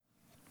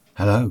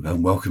Hello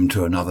and welcome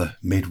to another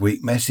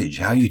Midweek Message.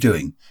 How are you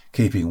doing?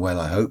 Keeping well,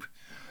 I hope.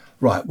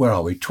 Right, where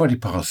are we?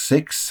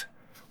 6:20,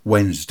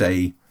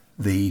 Wednesday,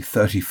 the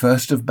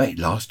 31st of May,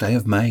 last day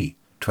of May,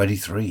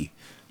 23,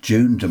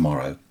 June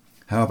tomorrow.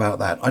 How about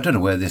that? I don't know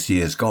where this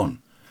year's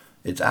gone.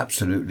 It's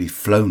absolutely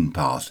flown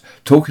past.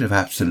 Talking of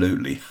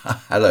absolutely,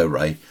 hello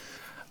Ray.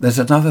 There's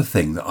another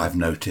thing that I've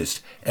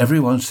noticed.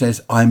 Everyone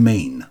says, I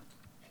mean.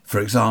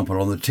 For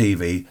example, on the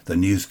TV, the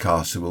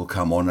newscaster will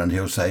come on and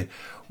he'll say,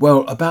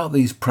 well, about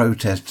these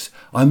protests,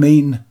 I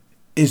mean,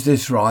 is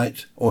this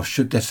right? Or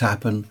should this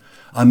happen?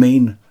 I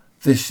mean,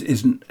 this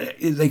isn't...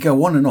 They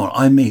go on and on.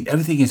 I mean,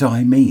 everything is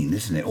I mean,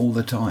 isn't it? All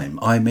the time.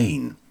 I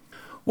mean.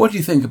 What do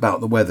you think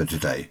about the weather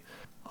today?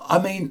 I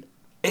mean,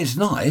 it's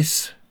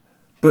nice,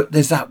 but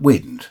there's that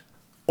wind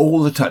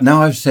all the time.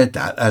 Now I've said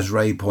that, as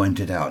Ray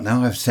pointed out,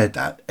 now I've said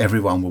that,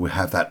 everyone will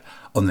have that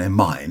on their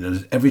mind.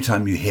 And every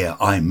time you hear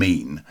I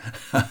mean,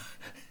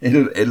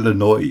 it'll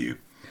annoy you.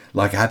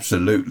 Like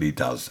absolutely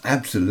does.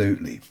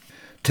 Absolutely.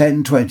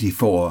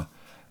 1024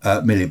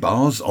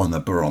 millibars on the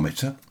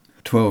barometer.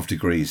 12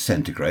 degrees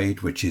centigrade,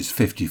 which is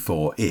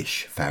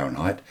 54-ish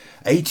Fahrenheit.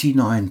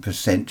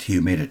 89%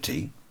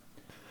 humidity.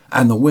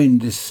 And the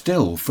wind is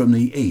still from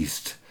the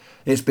east.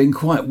 It's been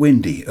quite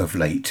windy of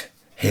late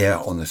here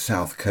on the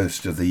south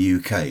coast of the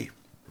UK.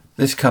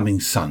 This coming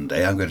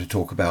Sunday I'm going to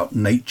talk about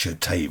nature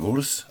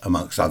tables,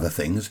 amongst other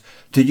things.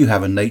 Did you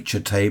have a nature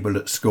table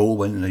at school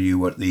when you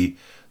were at the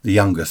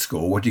younger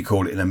school? What do you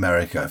call it in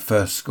America?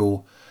 First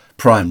school,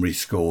 primary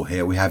school.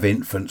 Here we have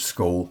infant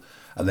school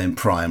and then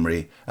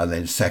primary and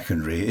then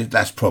secondary.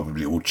 That's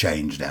probably all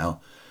changed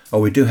now.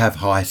 Or we do have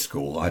high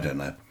school, I don't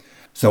know.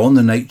 So on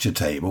the nature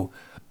table,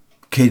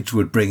 kids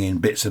would bring in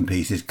bits and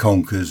pieces,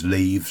 conkers,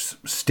 leaves,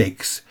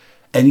 sticks,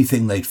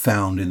 anything they'd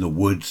found in the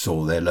woods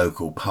or their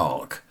local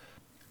park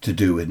to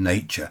do with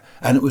nature.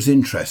 And it was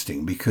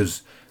interesting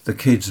because the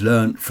kids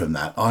learnt from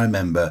that. I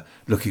remember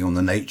looking on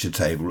the nature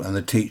table and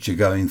the teacher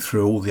going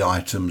through all the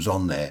items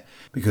on there,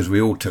 because we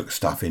all took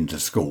stuff into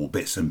school,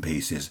 bits and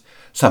pieces.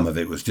 Some of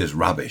it was just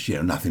rubbish,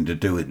 nothing to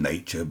do with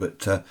nature,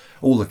 but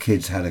all the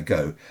kids had a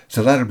go.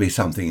 So that'll be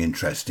something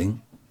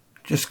interesting.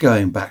 Just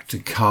going back to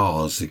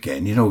cars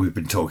again, we've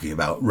been talking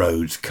about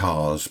roads,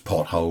 cars,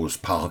 potholes,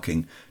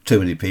 parking, too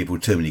many people,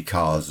 too many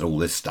cars, all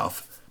this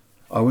stuff.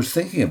 I was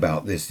thinking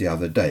about this the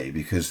other day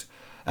because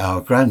our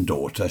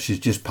granddaughter, she's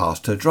just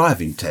passed her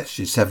driving test.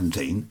 She's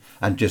 17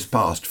 and just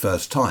passed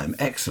first time.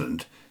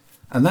 Excellent.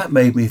 And that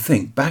made me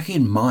think, back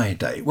in my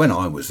day, when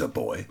I was a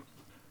boy,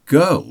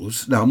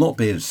 girls, now I'm not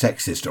being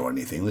sexist or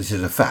anything, this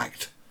is a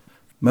fact,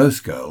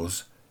 most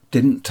girls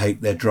didn't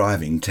take their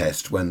driving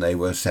test when they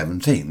were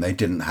 17. They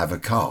didn't have a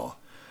car.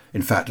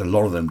 In fact, a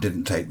lot of them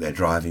didn't take their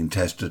driving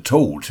test at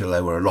all till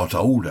they were a lot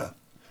older.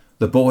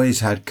 The boys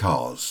had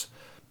cars.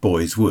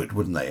 Boys would,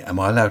 wouldn't they? Am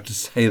I allowed to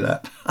say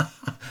that?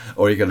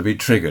 Or are you going to be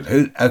triggered?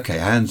 Okay,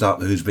 hands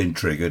up who's been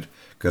triggered,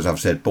 because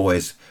I've said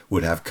boys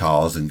would have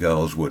cars and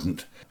girls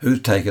wouldn't.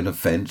 Who's taken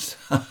offence?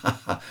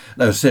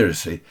 No,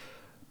 seriously.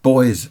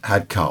 Boys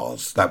had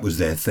cars. That was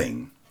their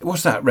thing.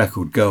 What's that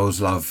record? Girls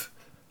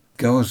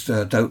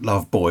don't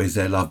love boys,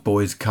 they love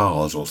boys'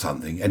 cars or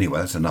something. Anyway,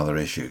 that's another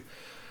issue.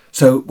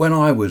 So when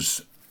I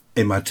was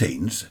in my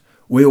teens,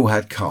 we all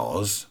had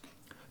cars.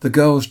 The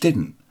girls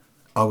didn't.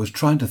 I was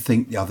trying to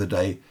think the other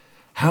day,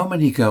 how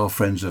many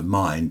girlfriends of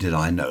mine did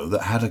I know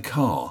that had a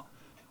car?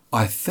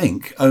 I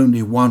think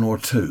only one or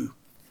two.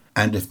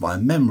 And if my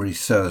memory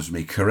serves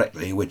me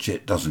correctly, which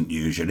it doesn't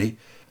usually,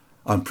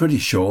 I'm pretty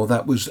sure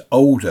that was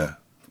older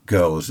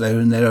girls. They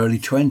were in their early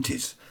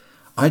 20s.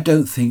 I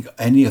don't think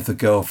any of the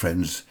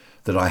girlfriends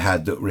that I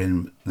had that were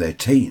in their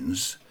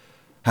teens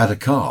had a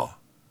car,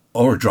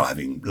 or a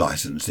driving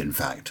licence, in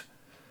fact.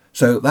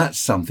 So that's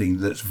something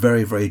that's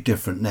very, very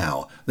different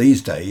now.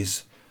 These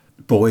days,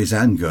 boys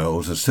and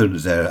girls, as soon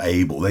as they're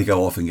able, they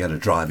go off and get a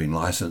driving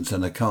licence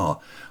and a car.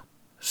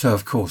 So,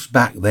 of course,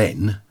 back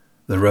then,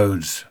 the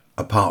roads,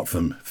 apart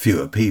from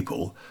fewer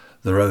people,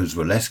 the roads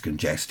were less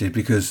congested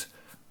because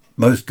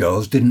most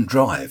girls didn't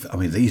drive. I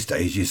mean, these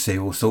days you see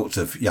all sorts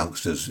of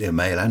youngsters,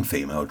 male and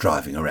female,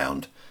 driving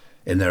around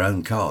in their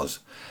own cars.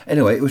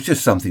 Anyway, it was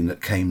just something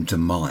that came to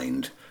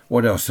mind.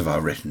 What else have I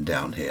written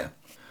down here?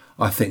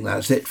 I think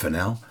that's it for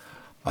now.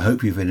 I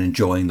hope you've been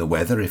enjoying the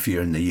weather. If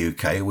you're in the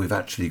UK, we've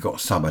actually got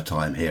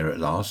summertime here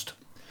at last.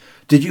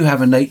 Did you have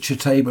a nature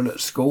table at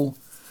school?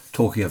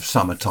 Talking of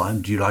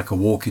summertime, do you like a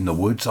walk in the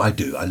woods? I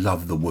do. I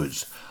love the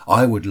woods.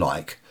 I would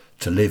like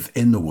to live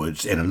in the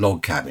woods in a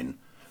log cabin,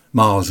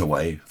 miles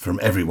away from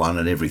everyone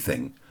and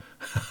everything.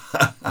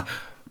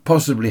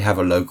 Possibly have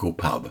a local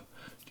pub,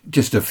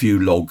 just a few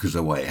logs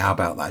away. How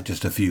about that?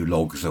 Just a few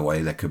logs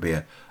away. There could be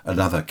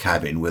another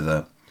cabin with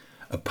a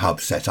pub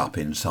set up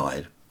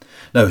inside.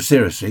 No,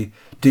 seriously,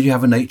 did you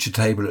have a nature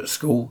table at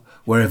school?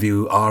 Wherever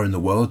you are in the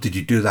world, did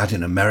you do that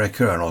in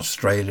America and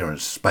Australia and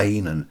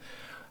Spain? And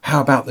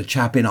how about the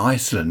chap in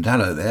Iceland?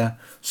 Hello there.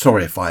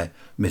 Sorry if I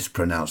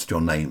mispronounced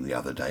your name the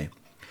other day.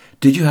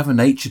 Did you have a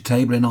nature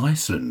table in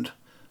Iceland?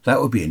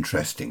 That would be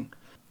interesting.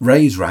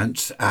 Ray's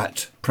rants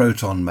at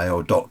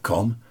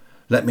protonmail.com.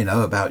 Let me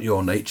know about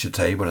your nature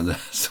table and the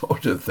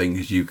sort of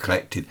things you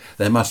collected.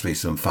 There must be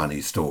some funny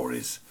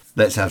stories.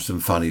 Let's have some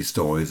funny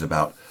stories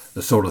about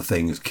the sort of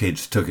things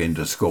kids took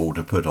into school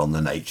to put on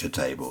the nature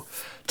table.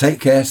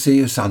 Take care, see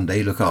you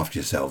Sunday, look after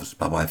yourselves.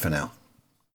 Bye-bye for now.